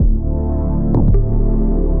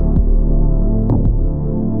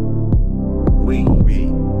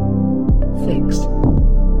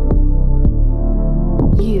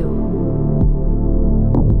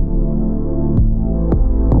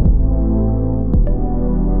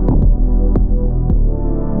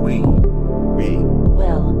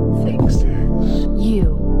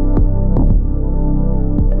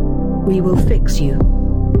We will fix you.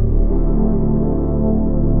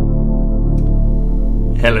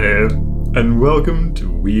 Hello, and welcome to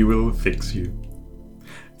We Will Fix You,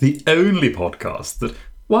 the only podcast that,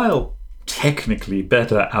 while technically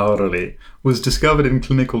better hourly, was discovered in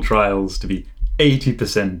clinical trials to be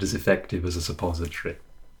 80% as effective as a suppository.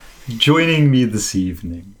 Joining me this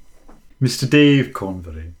evening, Mr. Dave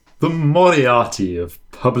Convery, the Moriarty of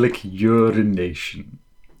public urination.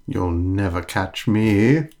 You'll never catch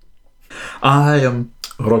me. I am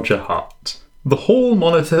Roger Hart, the hall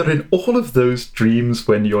monitor in all of those dreams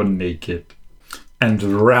when you're naked. And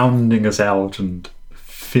rounding us out and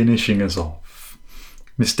finishing us off,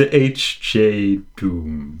 Mr. H.J.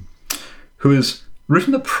 Doom, who has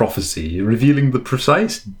written a prophecy revealing the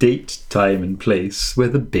precise date, time and place where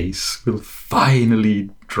the base will finally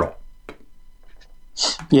drop.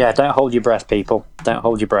 Yeah, don't hold your breath, people. Don't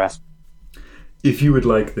hold your breath. If you would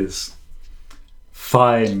like this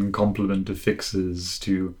fine complement of fixes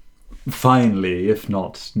to finally, if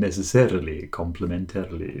not necessarily,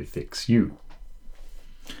 complementarily fix you,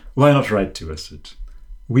 why not write to us at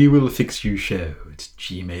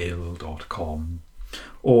wewillfixyoushow@gmail.com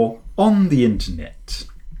or on the internet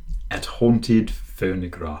at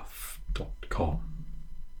hauntedphonograph.com.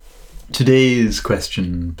 Today's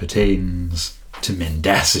question pertains to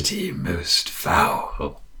mendacity most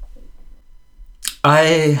foul.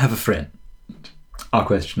 I have a friend. Our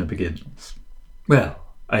questioner begins. Well,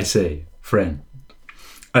 I say friend.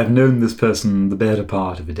 I've known this person the better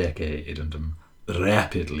part of a decade and am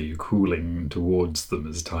rapidly cooling towards them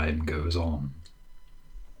as time goes on.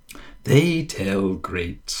 They tell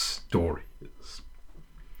great stories.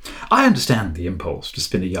 I understand the impulse to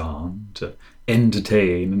spin a yarn, to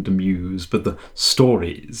entertain and amuse, but the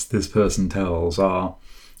stories this person tells are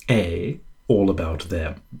A, all about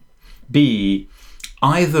them, B,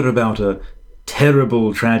 either about a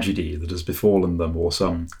terrible tragedy that has befallen them or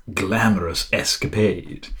some glamorous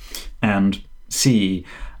escapade, and C,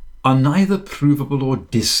 are neither provable or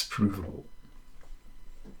disprovable.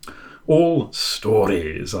 All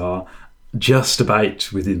stories are just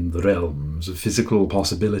about within the realms of physical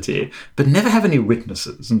possibility, but never have any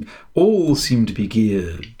witnesses, and all seem to be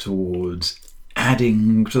geared towards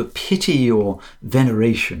adding to the pity or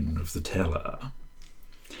veneration of the teller.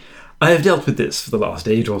 I have dealt with this for the last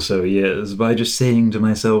 8 or so years by just saying to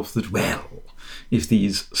myself that, well, if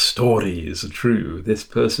these stories are true, this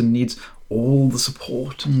person needs all the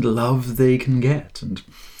support and love they can get, and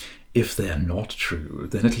if they're not true,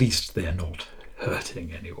 then at least they're not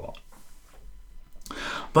hurting anyone.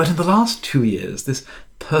 But in the last 2 years, this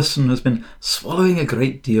person has been swallowing a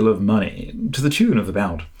great deal of money, to the tune of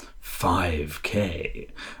about 5k,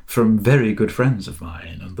 from very good friends of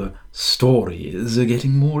mine, and the stories are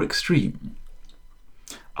getting more extreme.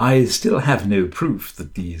 I still have no proof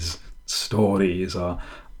that these stories are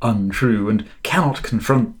untrue and cannot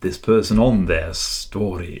confront this person on their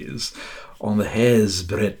stories, on the hair's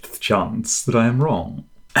breadth chance that I am wrong,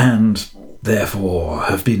 and therefore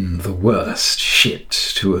have been the worst shit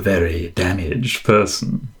to a very damaged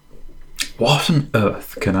person. What on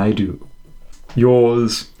earth can I do?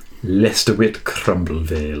 Yours, Lesterwit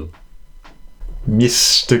Crumblevale.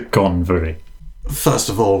 Mr. Convery. First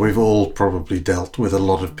of all, we've all probably dealt with a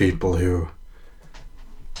lot of people who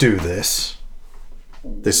do this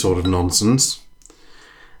sort of nonsense,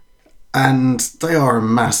 and they are a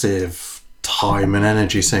massive time and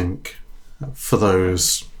energy sink for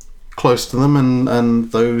those close to them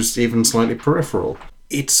and those even slightly peripheral.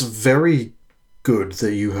 It's very good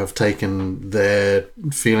that you have taken their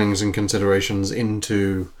feelings and considerations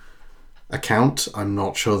into account. I'm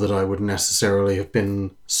not sure that I would necessarily have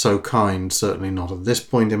been so kind, certainly not at this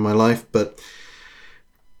point in my life, but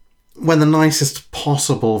when the nicest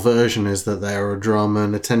possible version is that they're a drama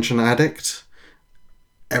and attention addict,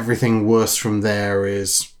 everything worse from there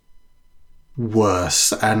is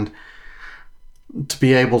worse, and to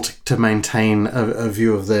be able to maintain a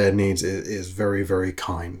view of their needs is very, very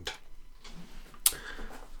kind.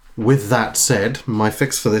 With that said, my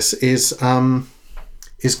fix for this is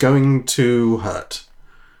going to hurt.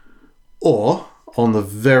 Or, on the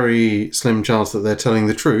very slim chance that they're telling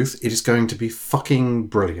the truth, it is going to be fucking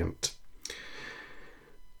brilliant.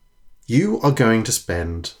 You are going to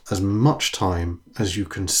spend as much time as you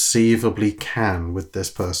conceivably can with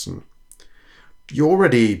this person. You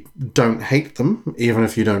already don't hate them, even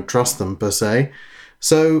if you don't trust them per se,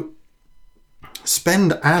 so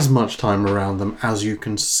spend as much time around them as you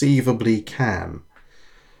conceivably can.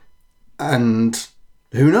 And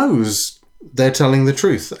who knows, they're telling the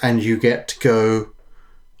truth, and you get to go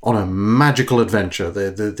on a magical adventure.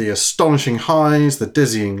 The astonishing highs, the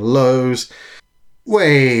dizzying lows,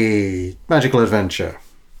 Way! Magical adventure.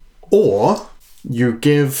 Or you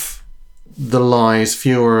give the lies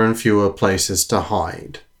fewer and fewer places to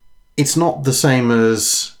hide. It's not the same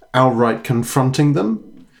as outright confronting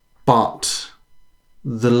them, but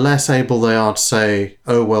the less able they are to say,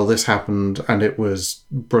 oh, well, this happened and it was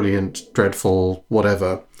brilliant, dreadful,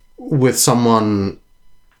 whatever, with someone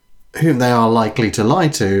whom they are likely to lie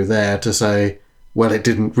to, there to say, well, it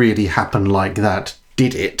didn't really happen like that,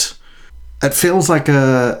 did it? It feels like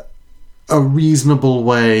a reasonable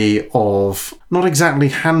way of not exactly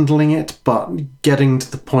handling it, but getting to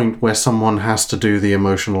the point where someone has to do the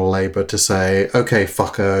emotional labour to say, okay,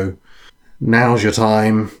 fucko, now's your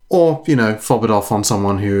time. Or, fob it off on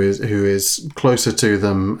someone who is closer to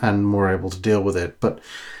them and more able to deal with it. But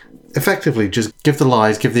effectively, just give the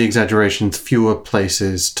lies, give the exaggerations fewer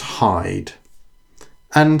places to hide.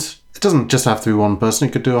 And it doesn't just have to be one person,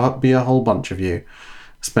 it could be a whole bunch of you,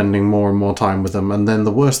 spending more and more time with them. And then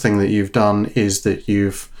the worst thing that you've done is that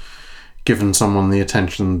you've given someone the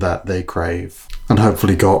attention that they crave and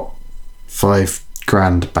hopefully got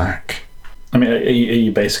 $5,000 back. I mean, are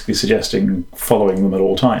you basically suggesting following them at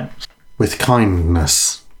all times? With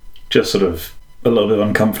kindness. Just sort of a little bit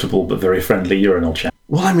uncomfortable but very friendly urinal chat.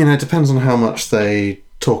 Well, I mean, it depends on how much they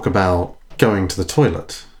talk about going to the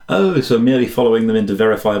toilet. Oh, so merely following them into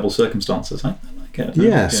verifiable circumstances. I like it.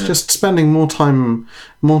 Yes, just spending more time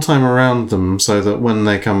around them so that when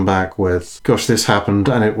they come back with, gosh, this happened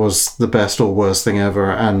and it was the best or worst thing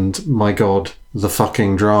ever and, my God, the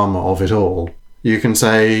fucking drama of it all. You can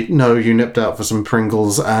say, no, you nipped out for some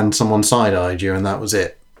Pringles and someone side-eyed you and that was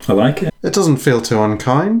it. I like it. It doesn't feel too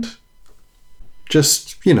unkind.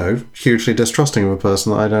 Just, hugely distrusting of a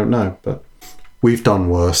person that I don't know. But we've done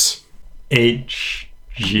worse. HJ2.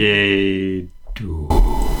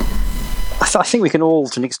 I think we can all,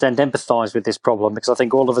 to an extent, empathise with this problem, because I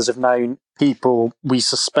think all of us have known people we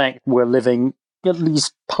suspect were living at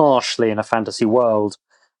least partially in a fantasy world.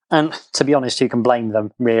 And to be honest, who can blame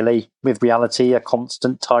them, really? With reality, a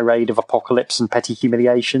constant tirade of apocalypse and petty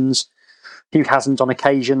humiliations. Who hasn't, on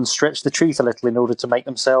occasion, stretched the truth a little in order to make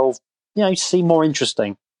themselves, seem more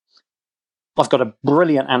interesting? I've got a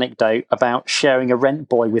brilliant anecdote about sharing a rent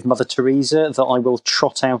boy with Mother Teresa that I will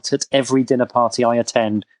trot out at every dinner party I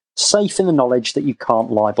attend, safe in the knowledge that you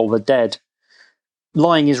can't libel the dead.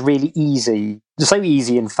 Lying is really easy. So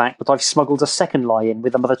easy, in fact, that I've smuggled a second lie in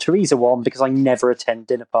with a Mother Teresa one because I never attend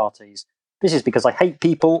dinner parties. This is because I hate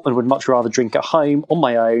people and would much rather drink at home on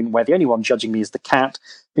my own, where the only one judging me is the cat,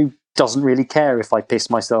 who doesn't really care if I piss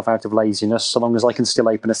myself out of laziness, so long as I can still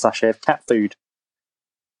open a sachet of cat food.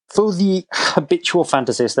 For the habitual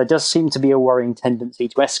fantasist, there does seem to be a worrying tendency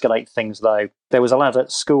to escalate things, though. There was a lad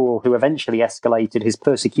at school who eventually escalated his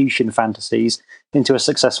persecution fantasies into a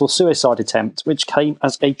successful suicide attempt, which came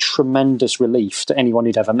as a tremendous relief to anyone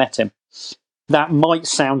who'd ever met him. That might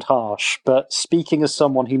sound harsh, but speaking as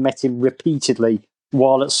someone who met him repeatedly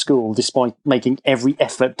while at school, despite making every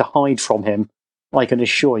effort to hide from him, I can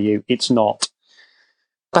assure you it's not.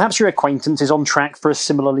 Perhaps your acquaintance is on track for a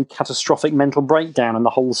similarly catastrophic mental breakdown and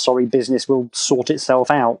the whole sorry business will sort itself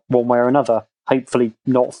out one way or another. Hopefully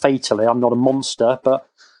not fatally, I'm not a monster, but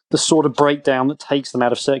the sort of breakdown that takes them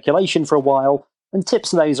out of circulation for a while and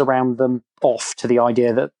tips those around them off to the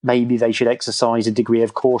idea that maybe they should exercise a degree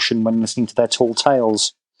of caution when listening to their tall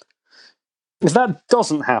tales. If that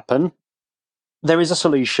doesn't happen, there is a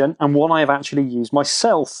solution, and one I have actually used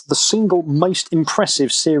myself. The single most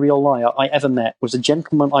impressive serial liar I ever met was a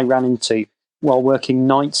gentleman I ran into while working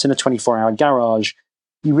nights in a 24-hour garage.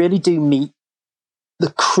 You really do meet the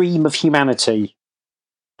cream of humanity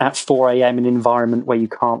at 4 a.m. in an environment where you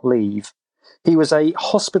can't leave. He was a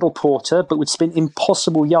hospital porter, but would spin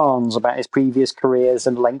impossible yarns about his previous careers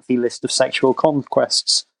and lengthy list of sexual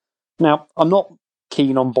conquests. Now, I'm not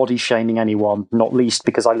keen on body shaming anyone, not least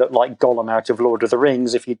because I look like Gollum out of Lord of the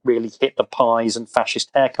Rings if he'd really hit the pies and fascist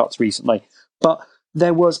haircuts recently. But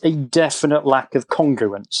there was a definite lack of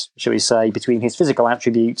congruence, shall we say, between his physical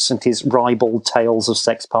attributes and his ribald tales of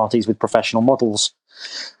sex parties with professional models.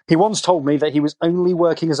 He once told me that he was only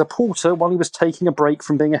working as a porter while he was taking a break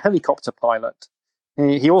from being a helicopter pilot.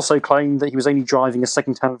 He also claimed that he was only driving a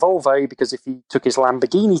second-hand Volvo because if he took his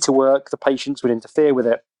Lamborghini to work, the patients would interfere with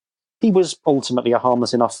it. He was ultimately a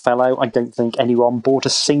harmless enough fellow. I don't think anyone bought a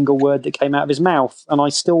single word that came out of his mouth, and I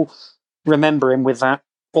still remember him with that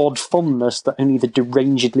odd fondness that only the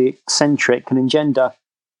derangedly eccentric can engender.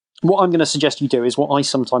 What I'm going to suggest you do is what I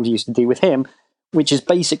sometimes used to do with him, which is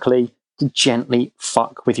basically to gently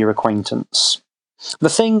fuck with your acquaintance. The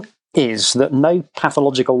thing is that no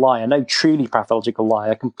pathological liar, no truly pathological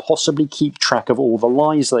liar, can possibly keep track of all the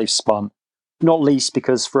lies they've spun. Not least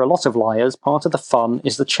because for a lot of liars, part of the fun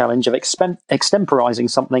is the challenge of extemporizing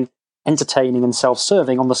something entertaining and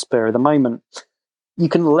self-serving on the spur of the moment. You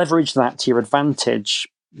can leverage that to your advantage.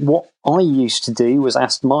 What I used to do was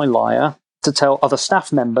ask my liar to tell other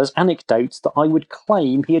staff members anecdotes that I would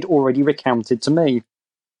claim he had already recounted to me.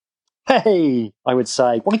 Hey, I would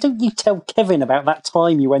say, why don't you tell Kevin about that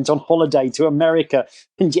time you went on holiday to America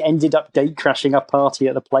and you ended up gate crashing a party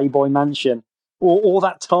at the Playboy Mansion? Or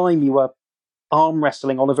that time you were arm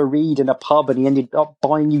wrestling Oliver Reed in a pub and he ended up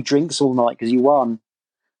buying you drinks all night because you won.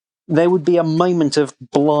 There would be a moment of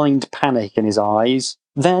blind panic in his eyes,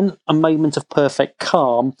 then a moment of perfect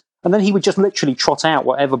calm, and then he would just literally trot out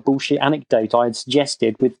whatever bullshit anecdote I had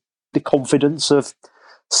suggested with the confidence of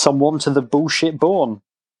someone to the bullshit born.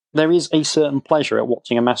 There is a certain pleasure at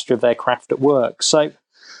watching a master of their craft at work, so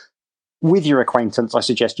with your acquaintance, I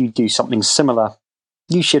suggest you do something similar.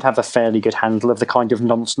 You should have a fairly good handle of the kind of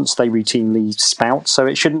nonsense they routinely spout, so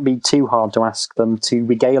it shouldn't be too hard to ask them to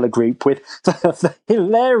regale a group with the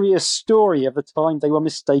hilarious story of the time they were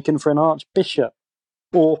mistaken for an archbishop,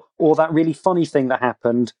 or that really funny thing that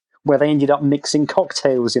happened where they ended up mixing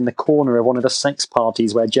cocktails in the corner of one of the sex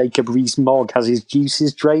parties where Jacob Rees-Mogg has his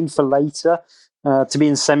juices drained for later to be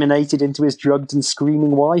inseminated into his drugged and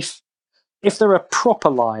screaming wife. If they're a proper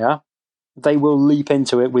liar, they will leap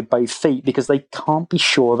into it with both feet because they can't be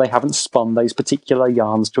sure they haven't spun those particular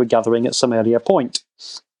yarns to a gathering at some earlier point.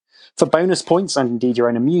 For bonus points, and indeed your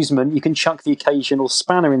own amusement, you can chuck the occasional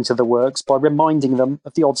spanner into the works by reminding them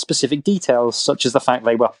of the odd specific details, such as the fact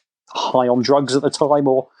they were high on drugs at the time,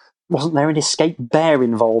 or wasn't there an escaped bear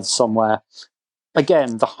involved somewhere?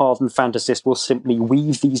 Again, the hardened fantasist will simply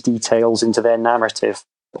weave these details into their narrative,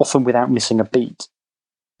 often without missing a beat.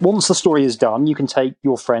 Once the story is done, you can take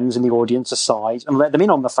your friends in the audience aside and let them in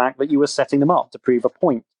on the fact that you were setting them up to prove a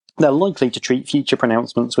point. They're likely to treat future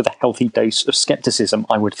pronouncements with a healthy dose of scepticism,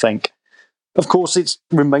 I would think. Of course, it's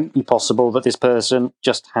remotely possible that this person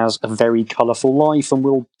just has a very colourful life and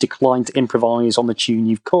will decline to improvise on the tune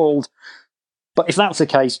you've called. But if that's the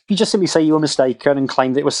case, you just simply say you were mistaken and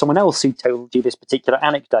claim that it was someone else who told you this particular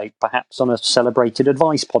anecdote, perhaps on a celebrated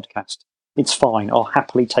advice podcast. It's fine, I'll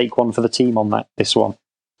happily take one for the team on this one.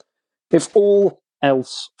 If all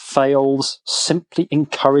else fails, simply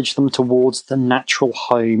encourage them towards the natural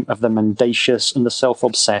home of the mendacious and the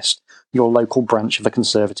self-obsessed, your local branch of the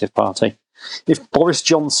Conservative Party. If Boris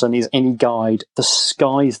Johnson is any guide, the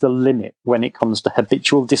sky's the limit when it comes to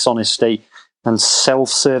habitual dishonesty and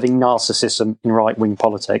self-serving narcissism in right-wing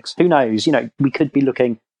politics. Who knows? We could be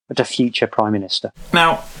looking at a future Prime Minister.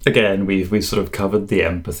 Now, again, we've sort of covered the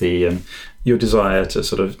empathy and your desire to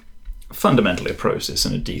sort of fundamentally approach this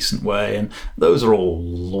in a decent way, and those are all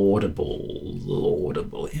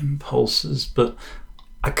laudable impulses, but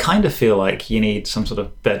I kind of feel like you need some sort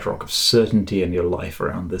of bedrock of certainty in your life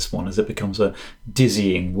around this one, as it becomes a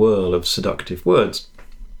dizzying whirl of seductive words.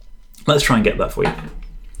 Let's try and get that for you.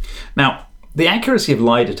 Now, the accuracy of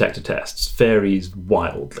lie detector tests varies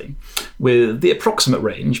wildly, with the approximate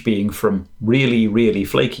range being from really, really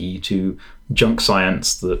flaky to junk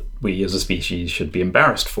science that we as a species should be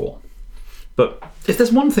embarrassed for. But if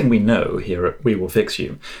there's one thing we know here at We Will Fix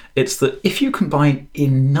You, it's that if you combine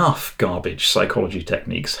enough garbage psychology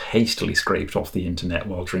techniques hastily scraped off the internet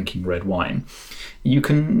while drinking red wine, you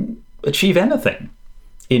can achieve anything.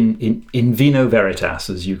 In vino veritas,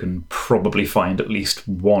 as you can probably find at least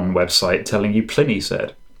one website telling you Pliny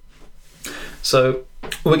said. So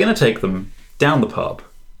we're going to take them down the pub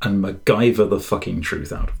and MacGyver the fucking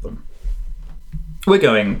truth out of them. We're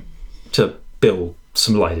going to build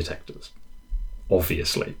some lie detectors,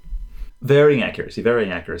 obviously. Varying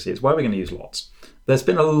accuracy is why we're going to use lots. There's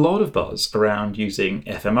been a lot of buzz around using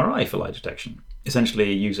fMRI for lie detection,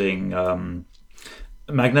 essentially using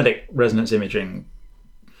magnetic resonance imaging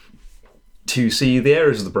to see the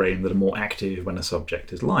areas of the brain that are more active when a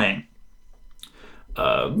subject is lying.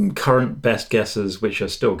 Current best guesses, which are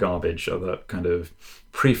still garbage, are that kind of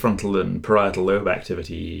prefrontal and parietal lobe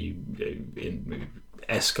activity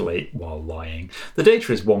escalate while lying. The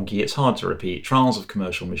data is wonky, it's hard to repeat. Trials of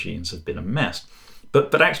commercial machines have been a mess.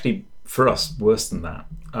 But actually, for us, worse than that.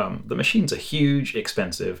 The machines are huge,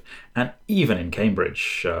 expensive, and even in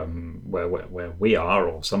Cambridge, where we are,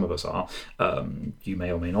 or some of us are, you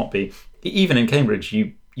may or may not be, even in Cambridge,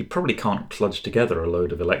 you probably can't kludge together a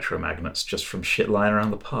load of electromagnets just from shit lying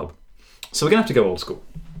around the pub. So we're going to have to go old school.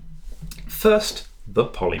 First, the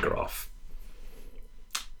polygraph.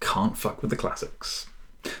 Can't fuck with the classics.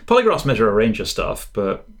 Polygraphs measure a range of stuff,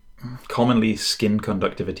 but commonly skin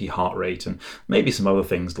conductivity, heart rate, and maybe some other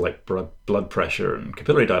things like blood pressure and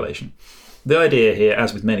capillary dilation. The idea here,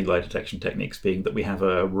 as with many lie detection techniques, being that we have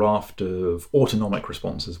a raft of autonomic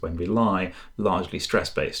responses when we lie, largely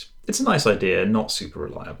stress-based. It's a nice idea, not super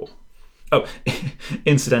reliable. Oh,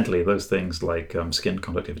 incidentally, those things like skin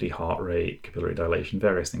conductivity, heart rate, capillary dilation,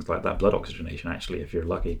 various things like that, blood oxygenation, actually, if you're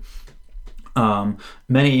lucky.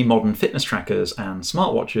 Many modern fitness trackers and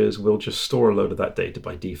smartwatches will just store a load of that data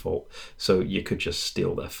by default, so you could just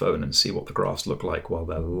steal their phone and see what the graphs look like while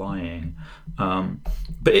they're lying.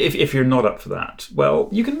 But if you're not up for that, well,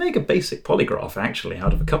 you can make a basic polygraph actually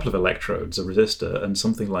out of a couple of electrodes, a resistor, and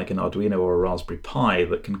something like an Arduino or a Raspberry Pi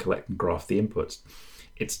that can collect and graph the inputs.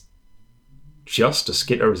 It's just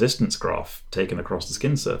a resistance graph taken across the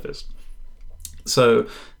skin surface. So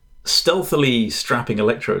stealthily strapping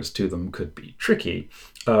electrodes to them could be tricky,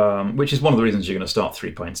 which is one of the reasons you're going to start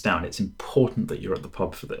 3 pints down. It's important that you're at the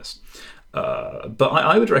pub for this. But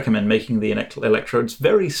I would recommend making the electrodes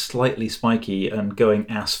very slightly spiky and going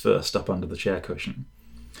ass first up under the chair cushion.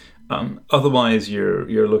 Otherwise,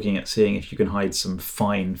 you're looking at seeing if you can hide some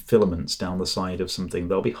fine filaments down the side of something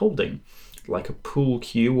they'll be holding, like a pool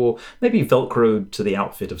cue or maybe Velcroed to the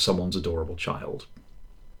outfit of someone's adorable child.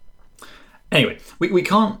 Anyway, we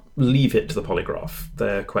can't leave it to the polygraph.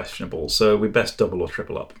 They're questionable, so we best double or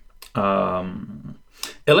triple up.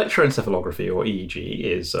 Electroencephalography, or EEG,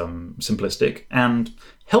 is simplistic and,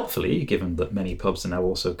 helpfully, given that many pubs are now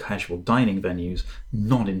also casual dining venues,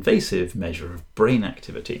 non-invasive measure of brain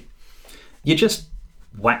activity. You just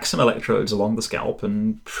whack some electrodes along the scalp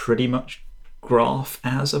and pretty much graph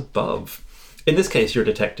as above. In this case, you're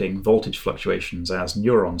detecting voltage fluctuations as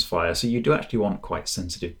neurons fire, so you do actually want quite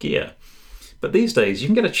sensitive gear. But these days, you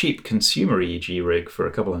can get a cheap consumer EEG rig for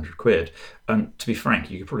a couple £100, and to be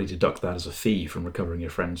frank, you could probably deduct that as a fee from recovering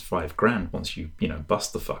your friend's $5,000 once you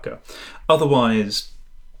bust the fucker. Otherwise,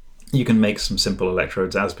 you can make some simple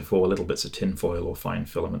electrodes as before, little bits of tinfoil or fine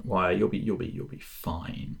filament wire. You'll be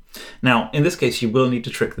fine. Now, in this case, you will need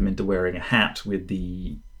to trick them into wearing a hat with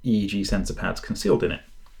the EEG sensor pads concealed in it.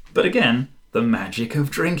 But again, the magic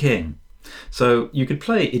of drinking. So you could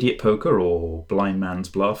play idiot poker or blind man's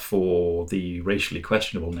bluff, or the racially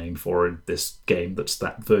questionable name for this game that's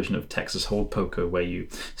that version of Texas Hold Poker where you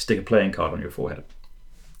stick a playing card on your forehead.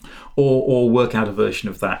 Or work out a version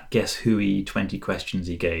of that Guess Who-y 20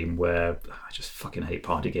 questions-y game where I just fucking hate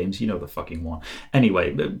party games, you know the fucking one.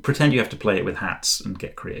 Anyway, pretend you have to play it with hats and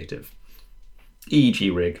get creative.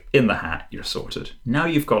 EEG rig, in the hat, you're sorted. Now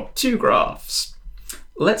you've got 2 graphs.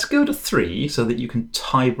 Let's go to 3 so that you can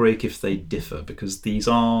tie-break if they differ, because these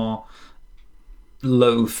are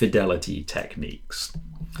low-fidelity techniques.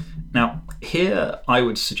 Now, here I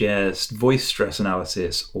would suggest voice stress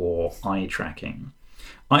analysis or eye tracking.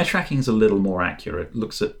 Eye tracking is a little more accurate,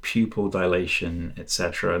 looks at pupil dilation,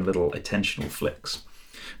 etc., and little attentional flicks.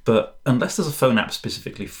 But unless there's a phone app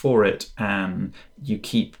specifically for it, and you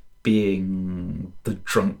keep being the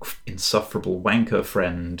drunk, insufferable wanker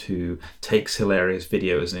friend who takes hilarious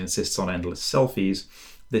videos and insists on endless selfies,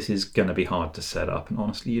 this is going to be hard to set up, and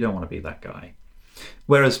honestly, you don't want to be that guy.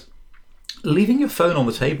 Whereas leaving your phone on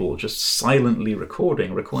the table, just silently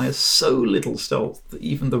recording, requires so little stealth that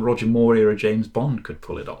even the Roger Moore era James Bond could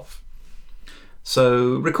pull it off.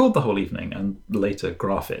 So record the whole evening and later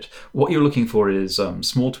graph it. What you're looking for is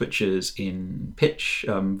small twitches in pitch,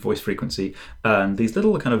 voice frequency, and these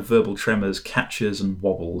little kind of verbal tremors, catches and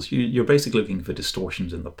wobbles. You're basically looking for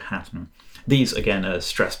distortions in the pattern. These, again, are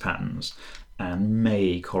stress patterns and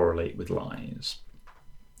may correlate with lies.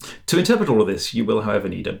 To interpret all of this, you will, however,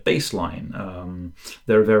 need a baseline.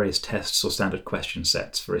 There are various tests or standard question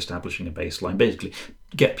sets for establishing a baseline. Basically,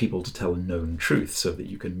 get people to tell a known truth so that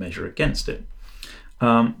you can measure against it.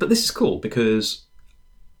 But this is cool because,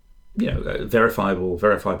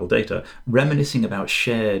 verifiable data, reminiscing about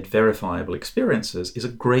shared verifiable experiences is a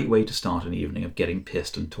great way to start an evening of getting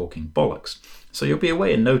pissed and talking bollocks. So you'll be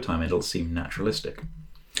away in no time and it'll seem naturalistic.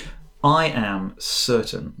 I am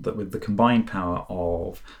certain that with the combined power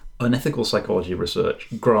of unethical psychology research,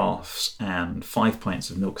 graphs, and 5 pints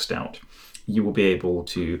of milk stout, you will be able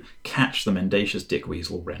to catch the mendacious dick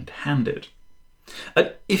weasel red-handed.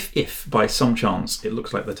 If by some chance it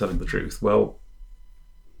looks like they're telling the truth, well,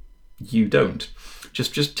 you don't.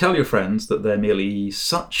 Just tell your friends that they're merely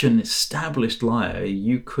such an established liar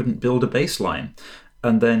you couldn't build a baseline,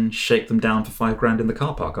 and then shake them down for $5,000 in the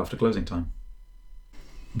car park after closing time.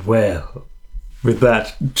 Well, with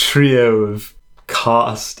that trio of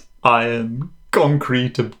cast iron,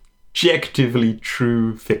 concrete, objectively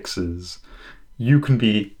true fixes, you can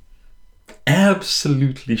be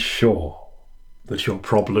absolutely sure that your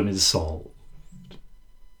problem is solved.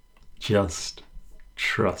 Just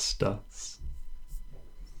trust us.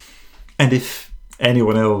 And if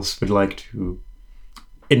anyone else would like to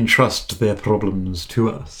entrust their problems to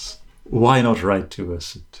us, why not write to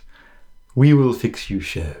us at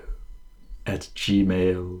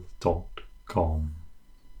wewillfixyoushow@gmail.com,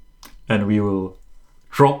 and we will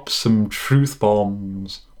drop some truth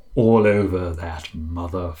bombs all over that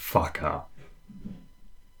motherfucker.